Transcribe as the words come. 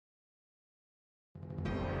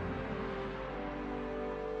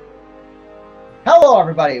Hello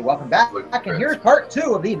everybody, welcome back, and here's part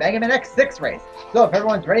 2 of the Mega Man X6 race. So if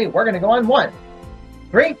everyone's ready, we're going to go on 1,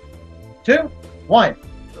 3, 2, 1.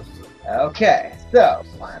 Okay, so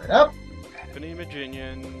line it up. Infinity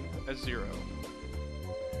Maginian as 0.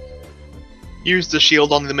 Use the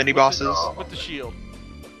shield on the mini bosses. With the shield.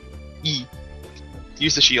 E.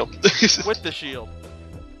 Use the shield. With the shield.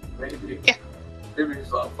 Maybe. Yeah. Maybe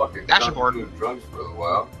he's on fucking Dashboard. doing drugs for a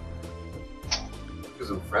while.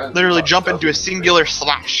 Because I'm friends. Literally jump into a singular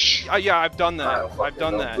slash. Yeah, I've done that. I've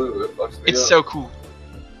done that. It's so cool.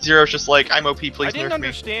 Zero's just like, I'm OP, please nerf me. I didn't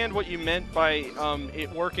understand what you meant by it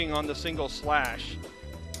working on the single slash.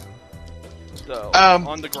 Though,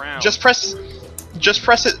 on the ground. Just press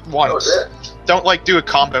it once. Don't like do a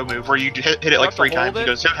combo move where you hit it like 3 times. He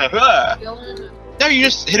goes, no, you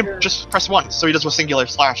just hit him. Just press once, so he does a singular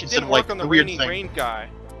slash instead of like on the weird thing. Rain guy.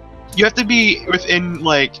 You have to be within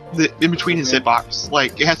like in between his hitbox.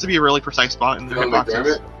 Like it has to be a really precise spot in the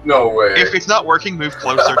hitboxes. No way. If it's not working, move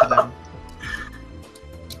closer to them.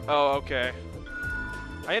 Oh, okay.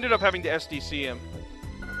 I ended up having to SDC him.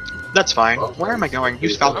 That's fine. Where am I going?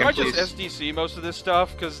 Use Falcon, I might please. just SDC most of this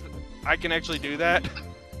stuff because I can actually do that.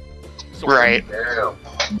 So right. Damn.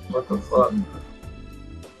 What the fuck?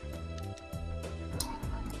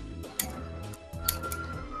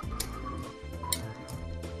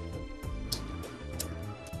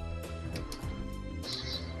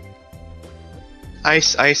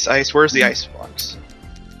 Ice, ice, ice. Where's the ice box?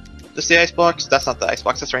 This the ice box? That's not the ice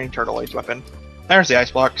box. That's Raining Turtle Age weapon. There's the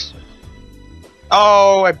ice box.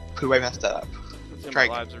 Oh, I messed that up. That's what Try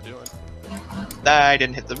my lives are doing. I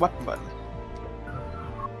didn't hit the weapon button.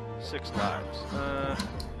 6 times.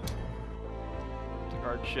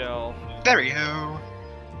 Hard shell. There we go.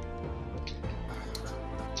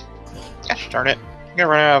 Gosh darn it. I'm gonna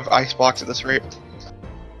run out of ice blocks at this rate.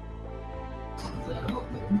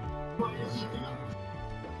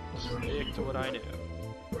 Stick to what I know.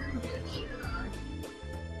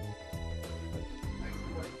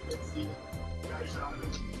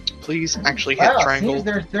 Please actually hit triangle.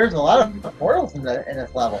 Seems there's a lot of portals in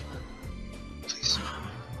this level. Please.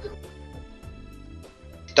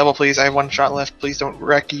 Double, please. I have 1 shot left. Please don't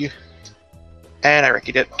wreck you. And I wrecked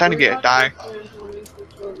it. Time to get it. Die.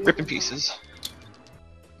 Rip in pieces.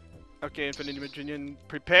 Okay, Infinity Maginian,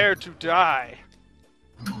 prepare to die.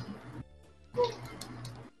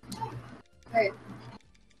 Hey,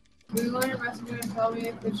 will you go on your messenger and tell me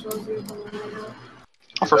if it shows you the one right now?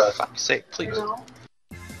 Oh, for fuck's sake, please. No?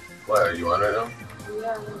 What, are you on right now?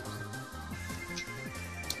 Yeah.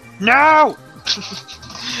 No!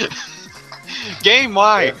 Game,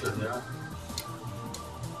 why?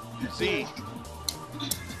 See,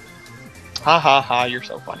 Ha ha ha, you're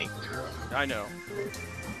so funny. I know.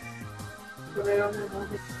 But I don't have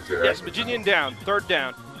nothing. Yes, Maginian down. 3rd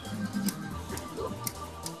down.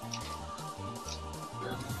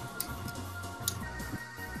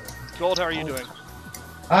 Gold, how are you doing?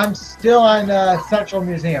 I'm still on Central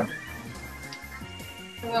Museum.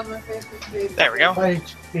 I got my Facebook page. There we go.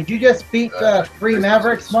 Did you just beat Free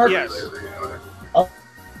Mavericks, Mark? Yes. Oh,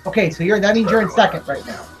 okay, so that means you're in 2nd right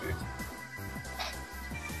now.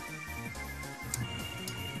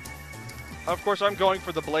 Of course, I'm going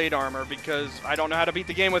for the blade armor because I don't know how to beat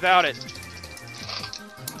the game without it.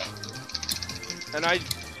 And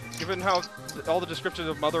given how all the descriptions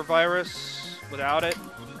of Mother Virus without it,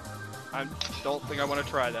 I don't think I want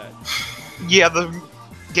to try that. Yeah, the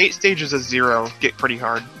gate stages at 0 get pretty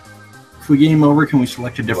hard. If we game over, can we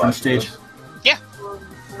select a different stage? Yeah.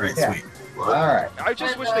 Right, Yeah. sweet. Alright. I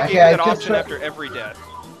just wish they Okay, gave me that option after every death.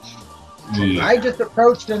 Yeah. I just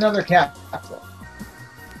approached another capsule.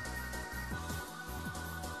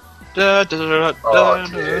 Da, da, da, da,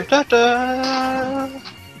 da, da, da.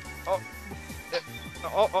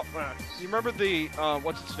 You remember the,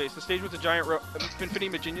 what's its face? The stage with the giant Infinity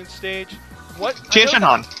Maginian stage? What?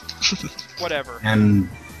 Tianshanhan. Whatever. And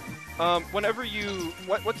Whenever you,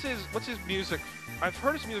 what's his music? I've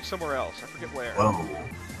heard his music somewhere else. I forget where. whoa.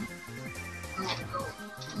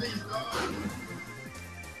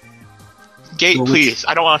 Gate, Well, please.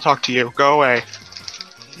 I don't want to talk to you. Go away.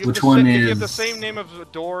 Which one If you have the is- same name of a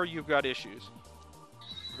door, you've got issues.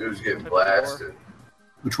 Dude's getting blasted.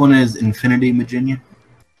 Which one is Infinity Maginian?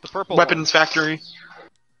 The purple Weapons Factory.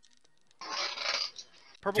 one.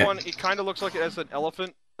 Purple Okay. one, it kind of looks like it has an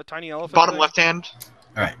elephant, a tiny elephant. Bottom thing. left hand.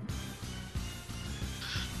 Alright.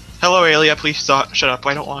 Hello, Alia. Please stop. Shut up.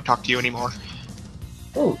 I don't want to talk to you anymore.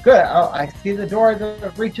 Oh, good. Oh, I see the door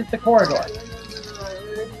that reaches the corridor.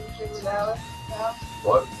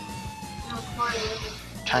 What?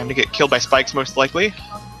 Time to get killed by spikes, most likely.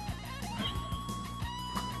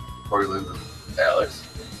 Portland, Alex.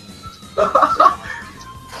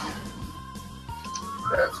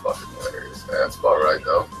 That's fucking hilarious. That's about right,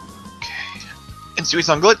 though. Okay. Ensuing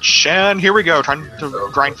on glitch, and here we go, trying to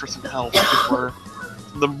grind for some health before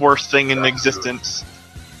the worst thing in existence.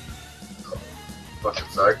 Fucking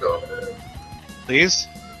psycho. Please?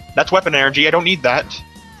 That's weapon energy, I don't need that.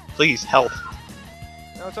 Please, health.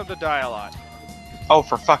 Now it's time to die a lot. Oh,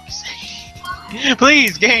 for fuck's sake.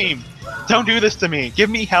 Please, game! Don't do this to me. Give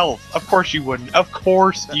me health. Of course you wouldn't. Of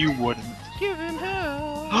course you wouldn't. Give him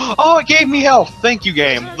hell. Oh, it gave me health! Thank you,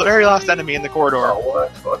 game. The very last enemy in the corridor. Oh,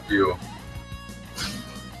 what? Fuck you.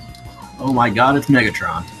 Oh my god, it's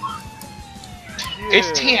Megatron.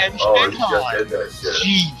 It's Tangent. Oh, he just did that shit.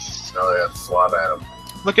 Jeez. Now they have to swat at him.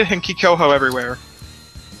 Look at him, Kikoho everywhere.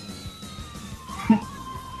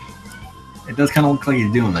 It does kind of look like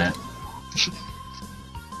he's doing that.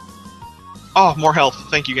 Oh, more health.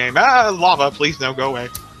 Thank you, game. Ah, lava, please, no, go away.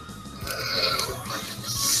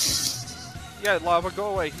 Yeah, lava, go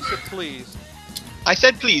away. He said please. I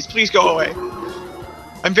said please, please go away.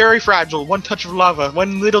 I'm very fragile. One touch of lava,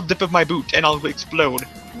 one little dip of my boot, and I'll explode.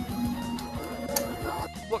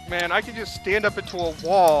 Look, man, I can just stand up into a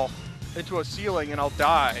wall, into a ceiling, and I'll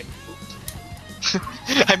die.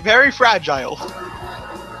 I'm very fragile.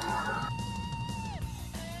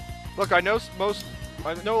 Look, I know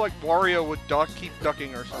like Wario would keep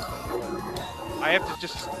ducking or something. But I have to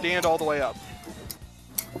just stand all the way up.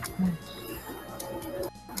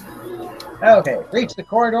 Okay, reach the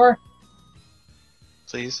corridor.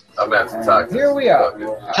 Please. I'm at the top. Here we are.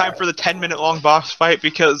 Time for the 10-minute-long boss fight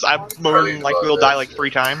because I'm more than likely will die like 3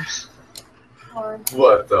 times.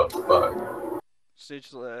 What the fuck? Stage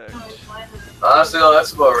select. Honestly, no,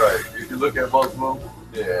 that's about right. You can look at both of them.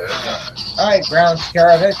 Yeah. Alright, Ground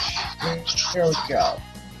Scaravich. Here we go.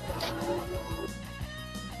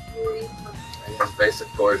 His basic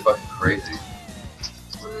core is fucking crazy.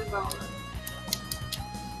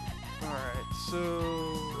 Alright, so...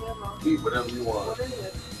 Eat whatever you want.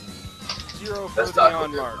 0 for That's the not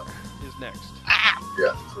on good, mark though. is next.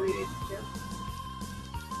 Yeah.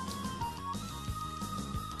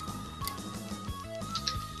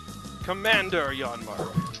 Commander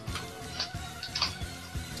Yanmark.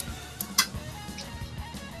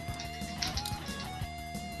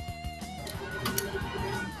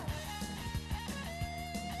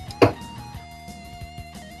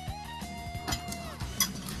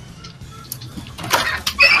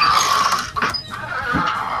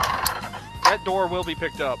 That door will be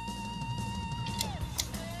picked up.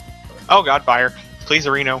 Oh god, fire. Please,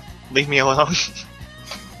 Areno. Leave me alone. Is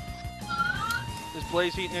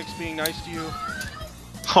Blaze Heatnix being nice to you?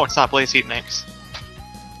 Oh, it's not Blaze Heatnix.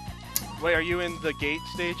 Wait, are you in the gate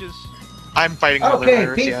stages? I'm fighting another Okay,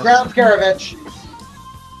 virus, beat yes. Ground Scaravich.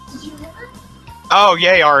 Oh,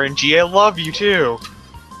 yay, RNG. I love you, too.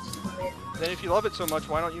 Then if you love it so much,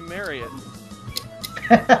 why don't you marry it?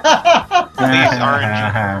 Please,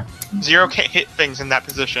 RNG. Zero can't hit things in that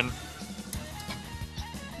position.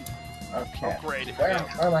 Okay. Oh, great. Where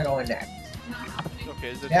am I going next?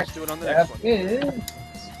 Okay, let's Next just do it on the next step one. is...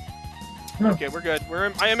 Okay, we're good.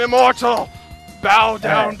 I am immortal! Bow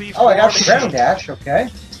down Alright. before Oh, I got the me! ground dash, okay.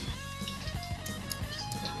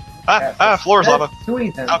 Floor's lava.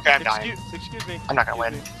 Suizan, Okay, I'm dying. Excuse me. I'm not gonna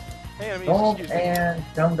win. Excuse me. Hey, enemies, Gold, excuse me. and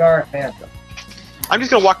Dungar Phantom. I'm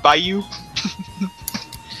just gonna walk by you.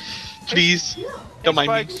 Please. Don't mind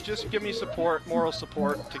me. Spikes, just give me support, moral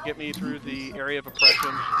support, to get me through the area of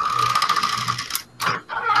oppression.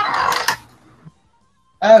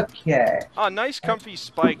 Okay. Ah, nice comfy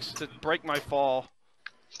spikes to break my fall.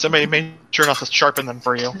 Somebody made sure not to sharpen them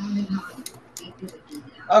for you.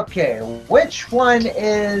 Okay, which one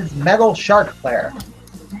is Metal Shark Player?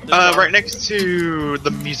 Right next to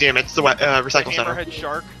the museum. It's the recycle center. Hammerhead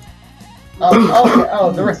shark. Oh, okay.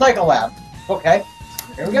 Oh, the Recycle Lab. Okay.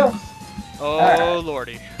 Here we go. Oh, Alright.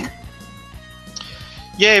 lordy.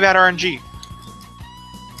 Yay, bad RNG.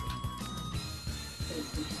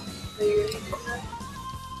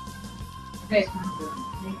 Okay.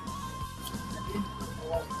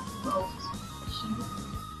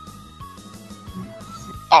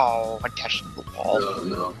 Oh, I touched the wall.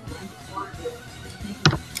 No.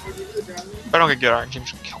 If I don't get good RNG, I'm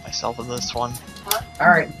just gonna kill myself in this one.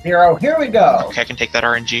 Alright, Zero, here we go. Okay, I can take that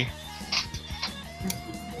RNG.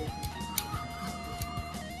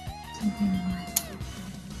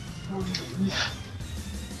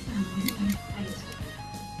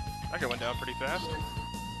 That guy went down pretty fast.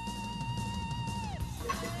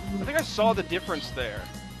 I think I saw the difference there.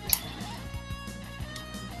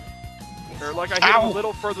 Or like I hit him a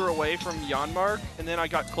little further away from Yanmark, and then I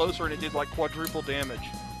got closer and it did like quadruple damage.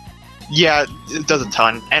 Yeah, it does a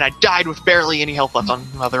ton. And I died with barely any health left on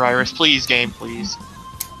Mother Iris. Please, game, please.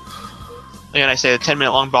 And I say a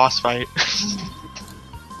 10-minute long boss fight.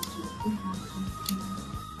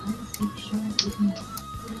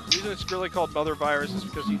 The reason it's really called Mother Virus is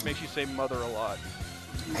because he makes you say mother a lot.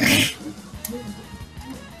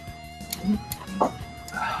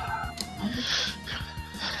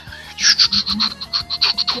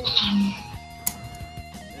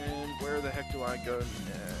 And where the heck do I go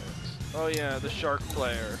next? Oh yeah, the shark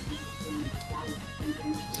player.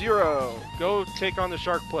 Zero! Go take on the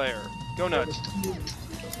shark player. Go nuts.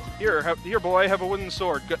 Here boy, have a wooden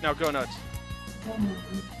sword. Now go nuts.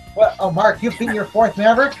 What? Oh, Mark, you've beaten your 4th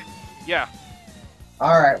Maverick? Yeah.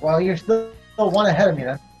 Alright, well, you're still one ahead of me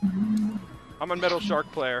then. I'm a metal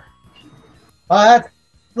shark player. That's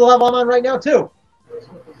the level I'm on right now, too.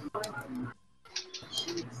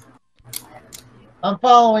 I'm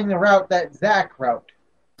following the route that Zach wrote.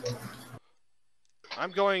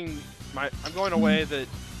 I'm going a way that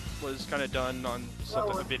was kind of done on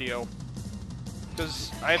something the video.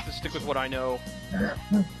 Because I have to stick with what I know.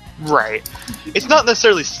 Right. It's not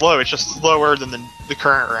necessarily slow, it's just slower than the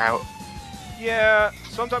current route. Yeah,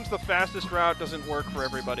 sometimes the fastest route doesn't work for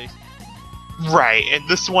everybody. Right, and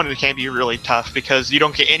this one can be really tough because you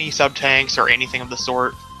don't get any sub-tanks or anything of the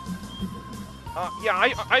sort.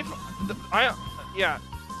 Yeah.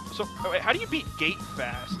 So, wait, how do you beat Gate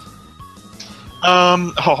fast?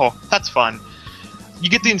 Oh, that's fun. You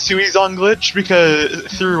get the Insuizon glitch because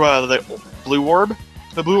through the blue orb.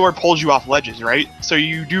 The blue orb pulls you off ledges, right? So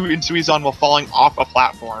you do Insuizon while falling off a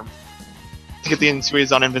platform to get the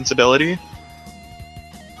Insuizon invincibility.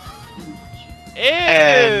 Ew.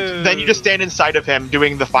 And then you just stand inside of him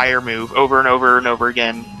doing the fire move over and over and over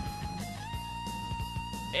again.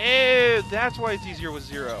 Ew, that's why it's easier with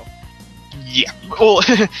Zero. Yeah, well,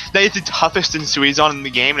 that is the toughest Insuizon in the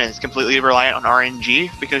game, and it's completely reliant on RNG,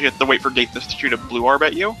 because you have to wait for Gate to shoot a blue orb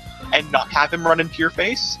at you, and not have him run into your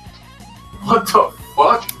face. What the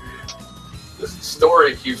fuck? This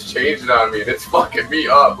story keeps changing on me, and it's fucking me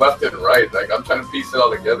up left and right. Like, I'm trying to piece it all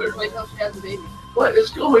together. Wait till she has a baby. What is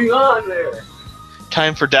going on there?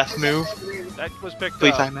 Time for death move. That was picked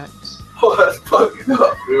Please, up. IMAX. Oh, that's fucking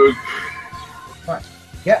up, dude.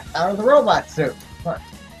 Get out of the robot suit.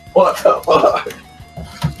 What the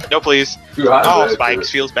fuck? No, please. Too hot Oh, for that spikes.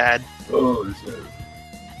 shit. Feels bad. Oh, shit.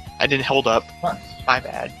 I didn't hold up. What? My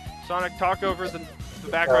bad. Sonic, talk over the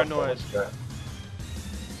background noise.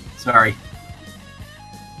 Sorry.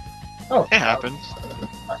 Oh, It happens.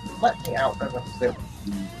 let me out of the suit.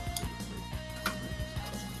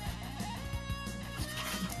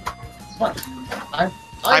 What?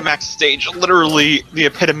 IMAX stage, literally the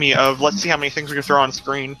epitome of let's see how many things we can throw on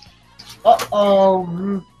screen.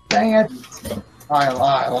 Uh-oh, dang it. I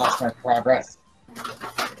lost my progress.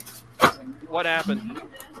 What happened?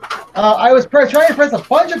 I was trying to press a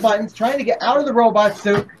bunch of buttons, trying to get out of the robot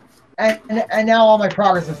suit, and now all my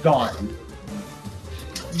progress is gone.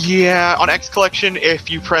 Yeah, on X Collection,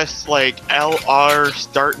 if you press like L, R,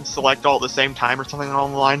 start and select all at the same time or something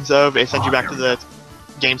along the lines of, it sends you back to the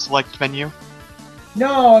game select menu.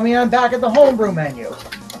 No, I mean, I'm back at the homebrew menu.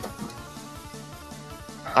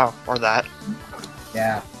 Oh, or that.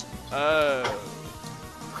 Yeah. Oh.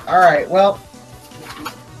 Alright, well.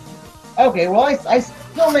 Okay, well, I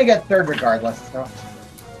still may get third regardless, so.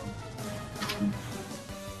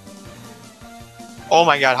 Oh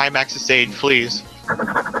my god, IMAX stage, please.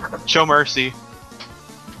 Show mercy.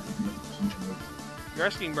 You're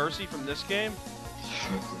asking mercy from this game?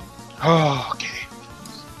 Oh, okay.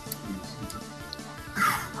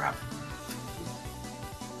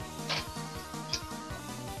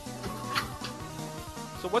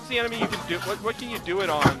 So what's the enemy you can do? What can you do it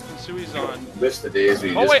on? Insuizon. Miss the days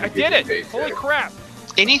when you Oh just wait, I could get did your it! paycheck. Holy crap!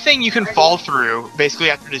 Anything you can fall through,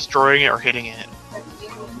 basically after destroying it or hitting it.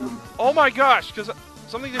 Oh my gosh! Because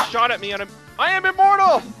something just shot at me and I am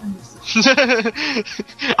immortal!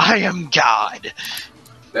 I am God.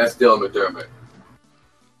 That's Dylan McDermott.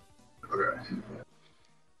 Okay.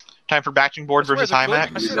 Time for batching board I swear, versus the glitch- I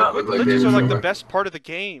IMAX. swear not the look like glitches David are like the Schwimmer. best part of the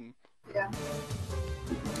game. Yeah.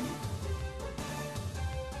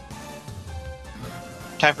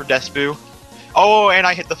 Time for Despoo. Oh, and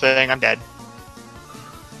I hit the thing. I'm dead.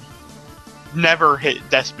 Never hit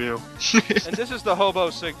Despoo. And this is the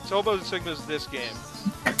Hobo Sigma's this game.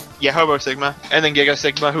 Yeah, Hobo Sigma. And then Giga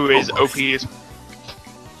Sigma, who is OP.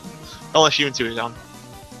 Unless you and Sue is on.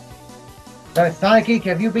 So, Sonic Geek,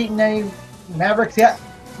 have you beaten any Mavericks yet?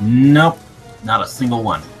 Nope. Not a single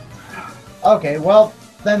one. Okay, well,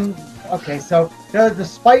 then, okay, so,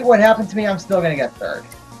 despite what happened to me, I'm still gonna get third.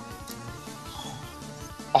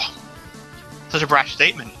 Such a brash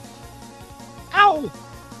statement. Ow!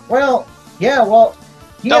 Well, yeah, well,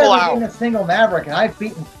 he Double hasn't out. beaten a single Maverick, and I've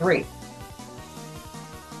beaten 3.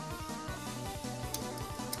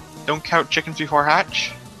 Don't count chickens before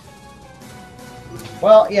hatch.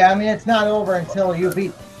 Well, yeah, I mean it's not over until you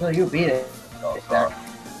beat it.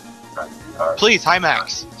 Please, high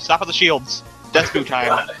max. Stop at the shields. Death boot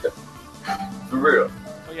time. For real.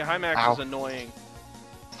 Oh yeah, high max Ow. is annoying.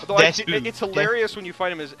 Although Death it's boot. hilarious when you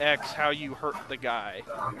fight him as X how you hurt the guy.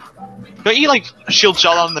 Don't you like shield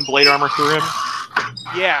shell on and then blade armor through him?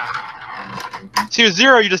 Yeah. See, with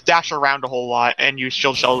Zero, you just dash around a whole lot and use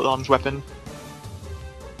shield shell on his weapon.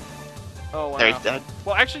 Oh wow. There, he's dead.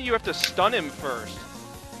 Well, actually, you have to stun him first.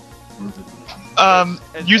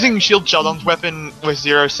 Using shield Sheldon's weapon with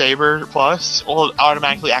Zero Saber plus will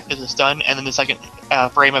automatically act as a stun, and then the second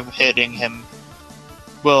frame of hitting him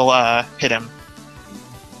will hit him.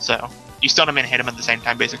 So you stun him and hit him at the same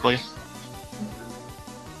time, basically.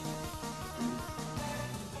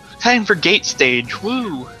 Time for gate stage.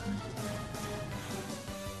 Woo!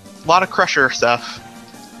 A lot of Crusher stuff.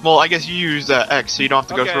 Well, I guess you use X, so you don't have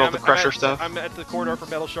to go through all the Crusher stuff. I'm at the corridor for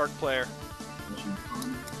Metal Shark player.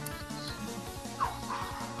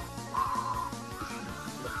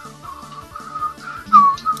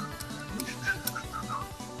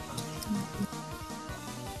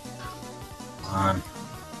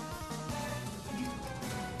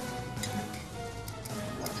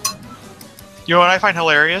 You know what I find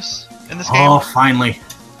hilarious in this game? Oh, finally.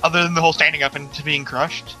 Other than the whole standing up and being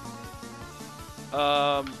crushed?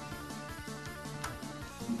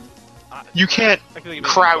 You can't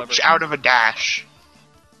crouch out of a dash.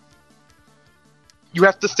 You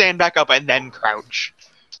have to stand back up and then crouch.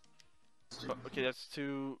 Okay, that's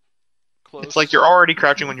too close. It's like you're already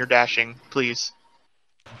crouching when you're dashing. Please.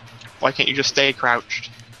 Why can't you just stay crouched?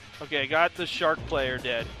 Okay, I got the shark player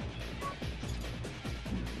dead.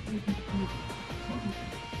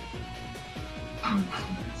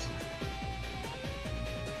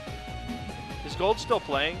 Is Gold still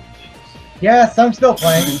playing? Yes, I'm still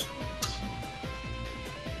playing.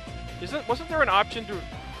 Wasn't there an option to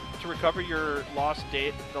recover your lost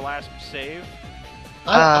date, the last save?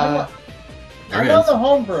 I'm on the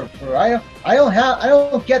homebrew crew. I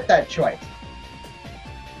don't get that choice.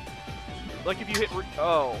 Like if you hit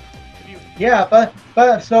Yeah, but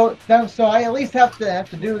so I at least have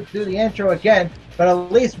to do the intro again. But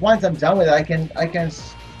at least once I'm done with it, I can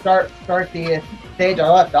start the stage I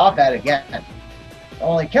left off at again. The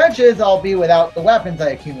only catch is I'll be without the weapons I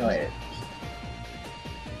accumulated.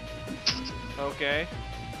 Okay.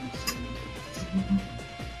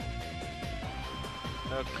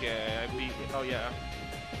 Okay, I beat. Oh yeah.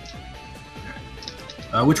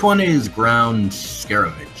 Which one is Ground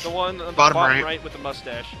Scaravage? The one on the Bottom bottom right. right with the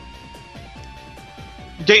mustache.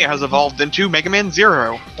 Data has evolved into Mega Man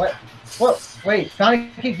Zero. What? Wait,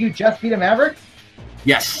 Sonic Kick, you just beat a Maverick?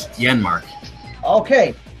 Yes, Yen Mark.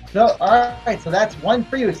 Okay. So alright, so that's one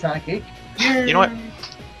for you, Sonic Kick. You know what?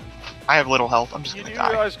 I have little health. I'm just You gonna do die.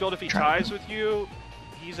 realize, Gold, if he ties with you,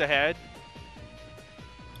 he's ahead.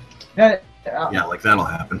 Yeah, Yeah, like that'll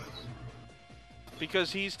happen.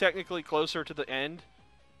 Because he's technically closer to the end.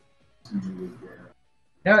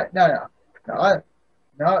 No.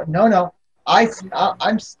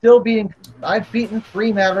 I'm still beating. I've beaten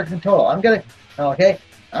 3 Mavericks in total. I'm still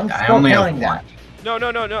counting that. No.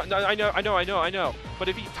 I know. But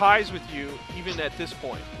if he ties with you, even at this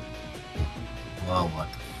point, Well, what?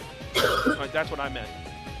 right, that's what I meant.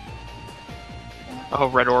 Oh,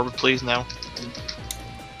 red orb, please no.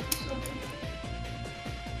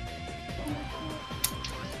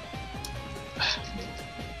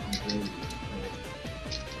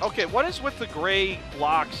 Okay, what is with the gray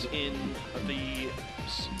blocks in the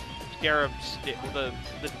Scarab the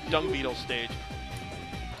Dung Beetle stage?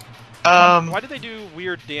 Why did they do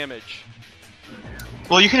weird damage?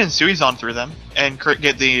 Well, you can Insuizon through them and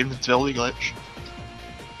get the invincibility glitch.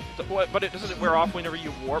 But doesn't it wear off whenever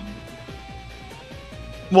you warp?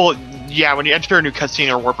 Well, yeah, when you enter a new cutscene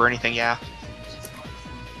or warp or anything, yeah.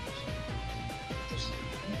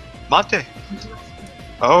 Mate.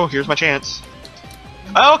 Oh, here's my chance.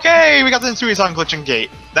 Okay, we got the Insuizon glitching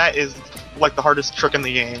gate. That is like the hardest trick in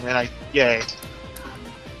the game, and yay.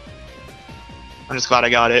 I'm just glad I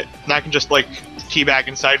got it. Now I can just like teabag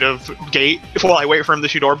inside of gate while I wait for him to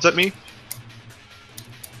shoot orbs at me.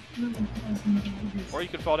 Or you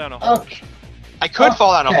could fall down a hole. Okay. I could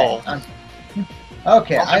fall down a hole.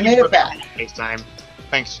 Okay, Also, I made it back. Next time.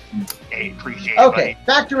 Thanks. Hey, appreciate it. Okay,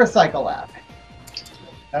 back to Recycle Lab.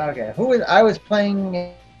 Okay, I was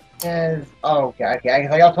playing as... Okay, I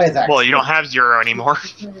guess I gotta play as X. Well, you don't have Zero anymore.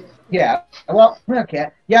 Yeah, well,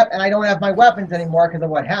 okay. Yep, and I don't have my weapons anymore because of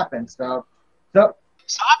what happened, so... Stop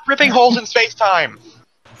ripping holes in space-time!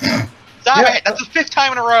 Stop Yeah. it! That's the 5th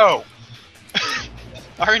time in a row!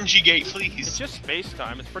 RNG gate, It's please. just space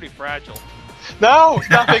time. It's pretty fragile. No,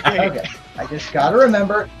 stop it, gate. Okay, I just gotta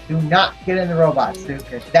remember, do not get in the robot suit,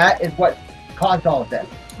 because that is what caused all of this.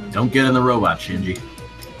 Don't get in the robot, Shinji.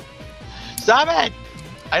 Stop it!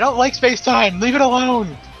 I don't like space time. Leave it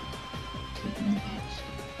alone.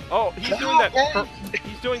 Oh, he's doing that.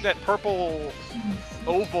 He's doing that purple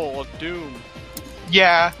oval of doom.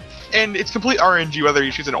 Yeah, and it's complete RNG whether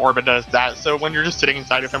you choose an orb that does that. So when you're just sitting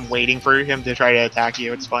inside of him waiting for him to try to attack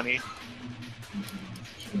you, it's funny.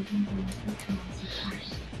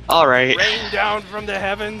 All right. Rain down from the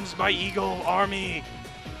heavens, my eagle army.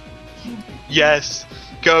 Yes.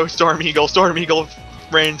 Go, Storm Eagle. Storm Eagle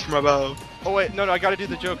rains from above. Oh wait, no, I gotta do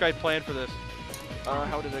the joke I planned for this.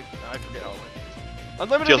 How did I forget how it went.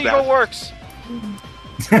 Unlimited Feels Eagle bad. works!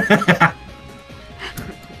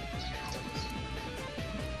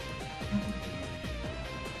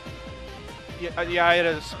 Yeah, I had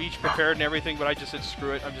a speech prepared and everything, but I just said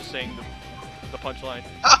screw it, I'm just saying the punchline.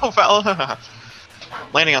 Oh, fella.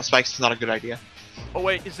 Landing on spikes is not a good idea. Oh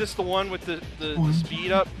wait, is this the one with the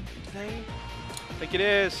speed up thing? I think it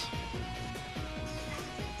is.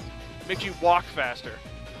 Makes you walk faster.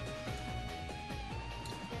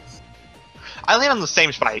 I land on the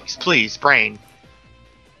same spikes. Please, brain.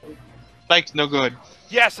 Spikes, no good.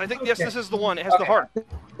 Yes, I think, yes, this is the one. It has the heart. At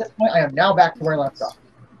this point, I am now back to where I left off.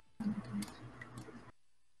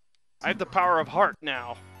 I have the power of heart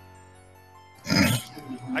now.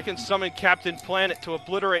 I can summon Captain Planet to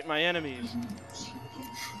obliterate my enemies.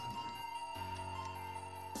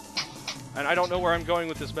 And I don't know where I'm going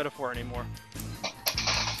with this metaphor anymore.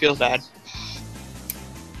 Feels bad.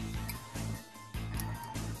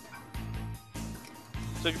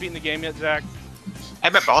 So have you beaten the game yet, Zach?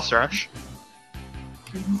 I'm at boss rush.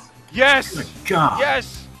 Yes! Good God.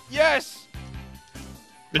 Yes! Yes!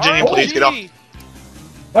 Virginia, please get off.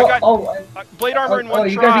 I got Blade Armor in one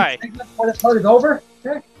you try. guys think before this part is over?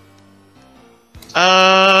 Okay.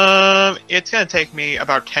 It's gonna take me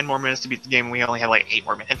about 10 more minutes to beat the game. We only have like 8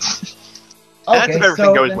 more minutes. That's if everything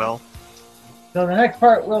so goes then- well. So the next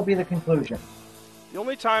part will be the conclusion. The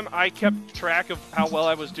only time I kept track of how well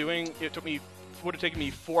I was doing, would have taken me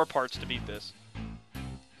 4 parts to beat this.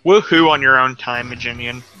 Woohoo on your own time,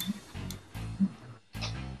 Maginian.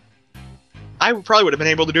 I probably would have been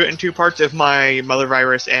able to do it in 2 parts if my Mother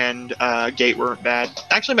Virus and Gate weren't bad.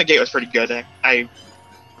 Actually, my Gate was pretty good.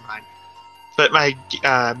 But my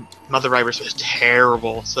Mother Virus was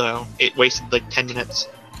terrible, so it wasted like 10 minutes.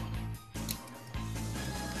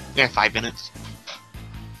 Yeah, 5 minutes.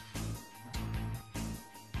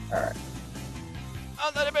 Alright.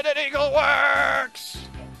 Unlimited Eagle works!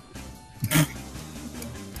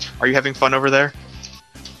 Are you having fun over there?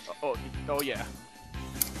 Oh yeah.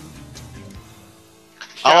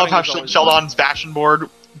 I love how Shouting is always Sheldon's Bastion board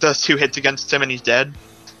does 2 hits against him and he's dead.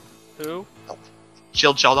 fun. Who?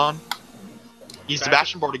 Sheldon. He's the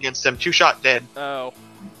Bastion board against him. 2-shot dead. Oh.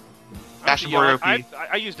 Bastion board OP.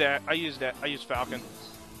 I used that. I used Falcon.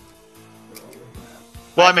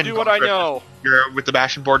 Well, I I'm in do what I know. You're with the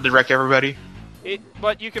Bastion board to wreck everybody.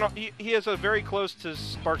 But you can. He is a very close to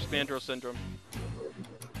Sparks Mandrill syndrome.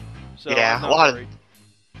 So Yeah, I'm a not lot of- worried.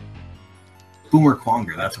 Boomer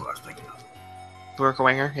Quonger, that's what I was thinking of.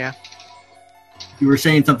 Winger, yeah. You were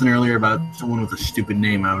saying something earlier about someone with a stupid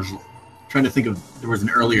name. I was trying to think of, there was an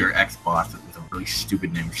earlier X-boss with a really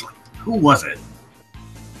stupid name. Just like, who was it?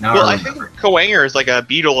 Now Well, I I think remember. Kowanger is like a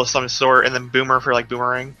beetle of some sort, and then Boomer for like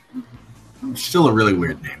boomerang. Still a really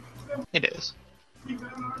weird name. It is.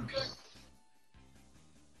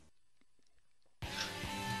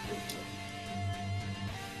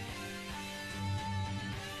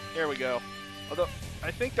 There we go. Although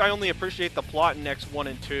I think I only appreciate the plot in X 1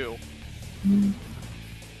 and 2. To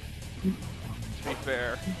be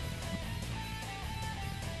fair.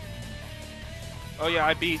 Oh yeah,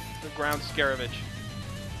 I beat the ground Scaravage.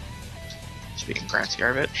 Speaking of Grant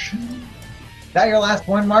Scaravich. Is that your last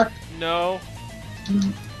one, Mark? No. Have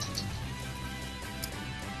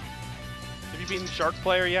you beaten Shark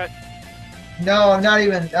Player yet? No, I'm not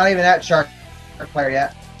even at Shark Player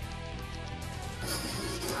yet.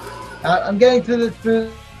 I'm getting through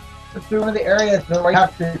one of the areas where you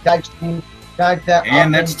have to dodge that.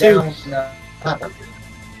 And up that's 2. down, platform.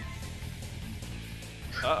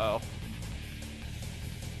 Uh-oh.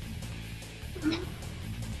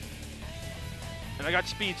 And I got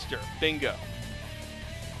Speedster. Bingo.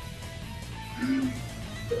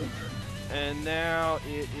 And now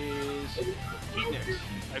it is Beatniks.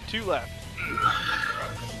 I have 2 left.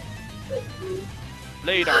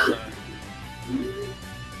 Blade Armor.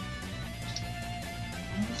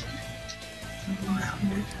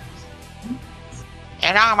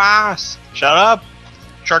 Enormous! Shut up!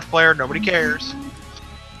 shark player. Nobody cares.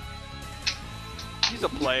 He's a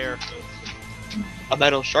player. A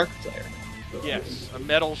metal shark player. Yes, a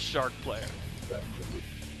metal shark player.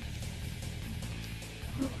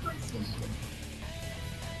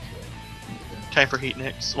 Time for Heat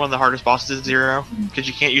Nix. One of the hardest bosses is Zero, because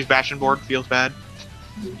you can't use Bastion Board. Feels bad.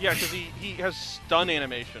 Yeah, because he has stun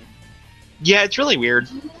animation. Yeah, it's really weird.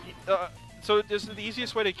 So is the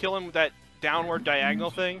easiest way to kill him that downward diagonal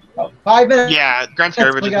thing? Oh, 5 minutes. Yeah, Grand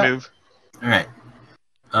Scarovich's move. Alright.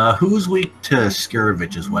 Who's weak to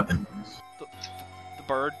Scarovich's weapon? The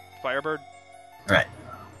bird, Firebird. Alright.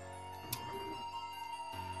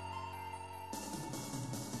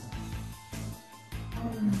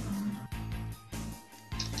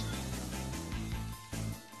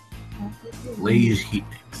 Blaze Heat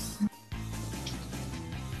Nix.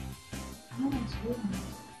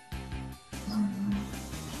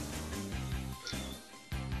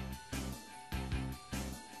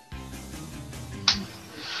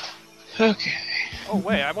 Okay. Oh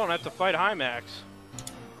wait, I won't have to fight High Max.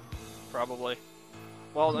 Probably.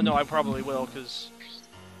 Well, no, I probably will, because...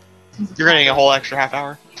 You're getting a whole extra half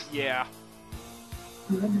hour. Yeah.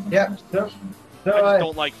 Yep. So I just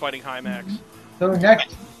don't like fighting High Max. So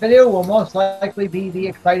next video will most likely be the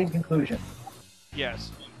exciting conclusion.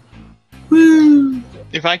 Yes. Woo!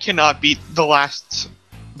 If I cannot beat the last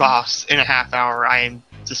boss in a half hour, I am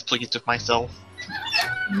displeased with myself.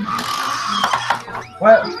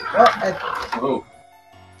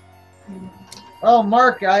 Well,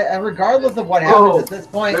 Mark, regardless of what happens at this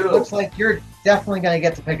point, it looks like you're definitely going to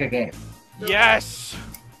get to pick a game. Yes!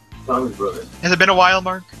 Has it been a while,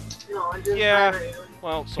 Mark? No, just Yeah.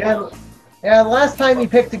 Well, so Yeah, the last time you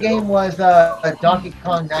picked a game was Donkey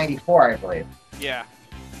Kong 94, I believe. yeah.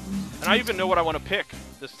 And I even know what I want to pick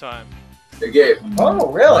this time. The game.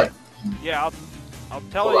 Oh, really? Yeah, I'll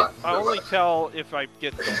tell you. I'll only tell if I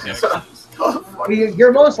get the pick. Well,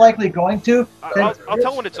 you're most likely going to. I'll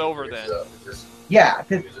tell when it's over then. Yeah,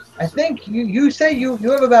 because I think you say you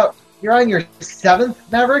have about, you're on your 7th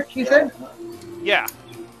Maverick, you said? Yeah.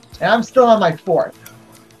 And I'm still on my 4th.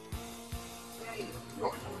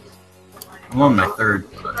 I'm on my 3rd.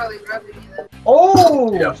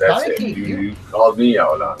 Oh, Yeah, that's Sonic it. Heat, You called me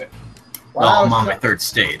out on it. Well, Wow, I'm on my 3rd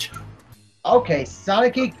stage. Okay,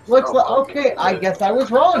 Sonic Heat looks like, okay, I guess I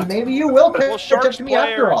was wrong. Maybe you will Well, catch up to me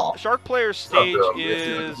after all. Shark Player's stage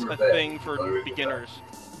is a thing for beginners.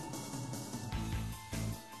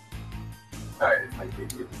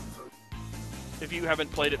 If you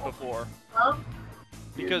haven't played it before. Huh?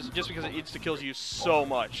 Just because it insta-kills you so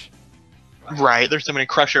much. Right, there's so many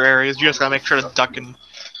crusher areas, you just gotta make sure to duck and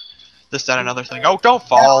this, that, another thing. Oh, don't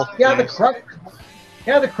fall! Yeah,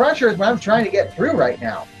 the Crusher is what I'm trying to get through right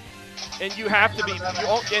now. And you have to be.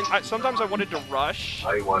 Sometimes I wanted to rush,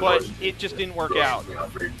 but it just didn't work out.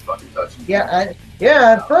 Yeah,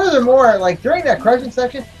 and furthermore, like during that crushing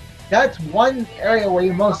section, that's one area where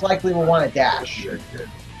you most likely will want to dash. Because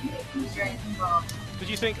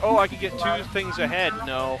you think, oh, I could get 2 things ahead.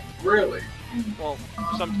 No. Really? Well,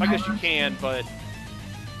 I guess you can, but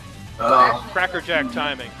crackerjack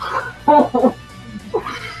timing.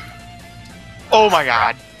 Oh my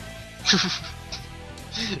god.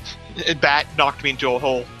 Bat knocked me into a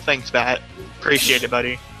hole. Thanks, Bat. Appreciate it,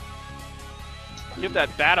 buddy. Give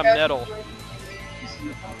that bat a medal.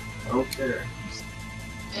 Okay.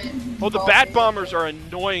 Oh, the bat bombers are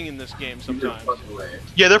annoying in this game sometimes.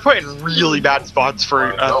 Yeah, they're put in really bad spots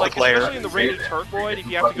for the Like, player. especially in the Rainy Turquoise, if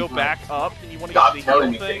you have to go back up and you want to Stop get to the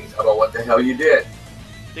telling heal me thing, things about what the hell you did.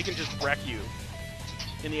 they can just wreck you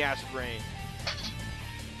in the acid rain.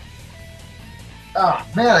 Oh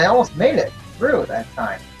man, I almost made it through that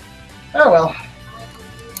time. Oh well.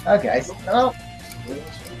 Okay, well,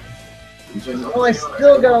 I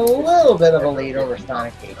still got a little bit of a lead over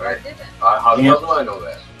Sonic Heat. Right. How the hell do I know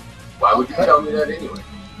that? Why would you tell me that anyway?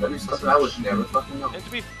 That'd be something I would never fucking know. And to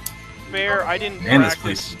be fair, I didn't Man, this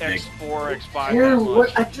practice place is X4, X5 Yeah, that what?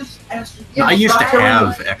 much. I just asked you. No, I used to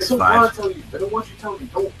have I don't X5. want to tell you. I don't want you to tell me.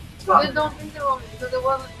 Don't stop. Then don't think of them because it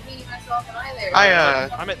wasn't me, myself, and I there.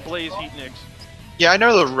 I'm at Blaze Heat Nix. Yeah, I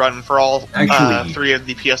know the run for all Actually- 3 of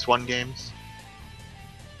the PS1 games.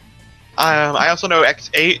 I also know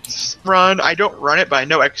X8's run. I don't run it, but I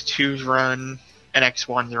know X2's run and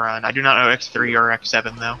X1's run. I do not know X3 or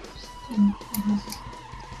X7 though.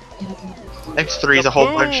 X3 is a whole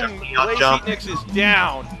bunch of Boom! neon Blaze jump. Heat Nix is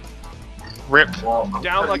down. Rip. Well, I'm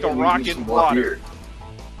Down like a telling you, rocket you just water.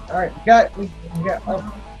 All right, we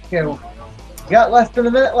got less than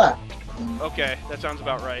a minute left. Okay, that sounds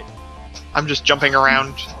about right. I'm just jumping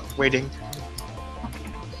around, waiting.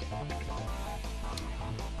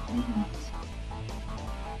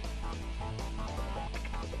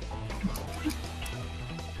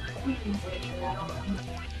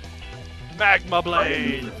 Magma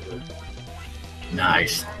Blade.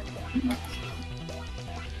 Nice.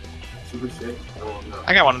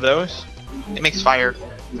 I got one of those. It makes fire.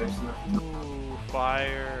 Ooh,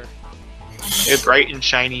 fire. It's bright and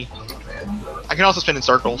shiny. I can also spin in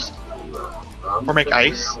circles. Or make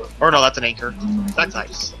ice. Or no, that's an anchor. That's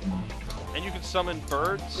ice. And you can summon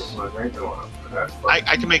birds?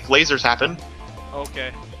 I can make lasers happen.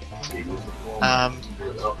 Okay. I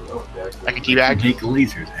can teabag. Make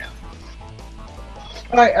lasers happen.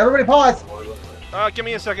 Alright, everybody pause. Give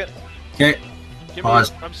me a second. Okay.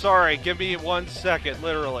 Pause. I'm sorry. Give me 1 second,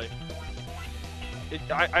 literally.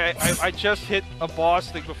 I just hit a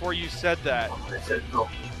boss thing before you said that.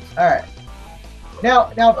 Alright.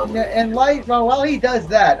 Now, in light, well, while he does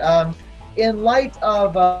that, in light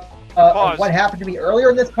of what happened to me earlier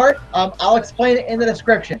in this part, I'll explain it in the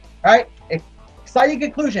description. Alright? Exciting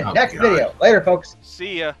conclusion. Oh, Next God. video. Later, folks.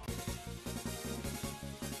 See ya.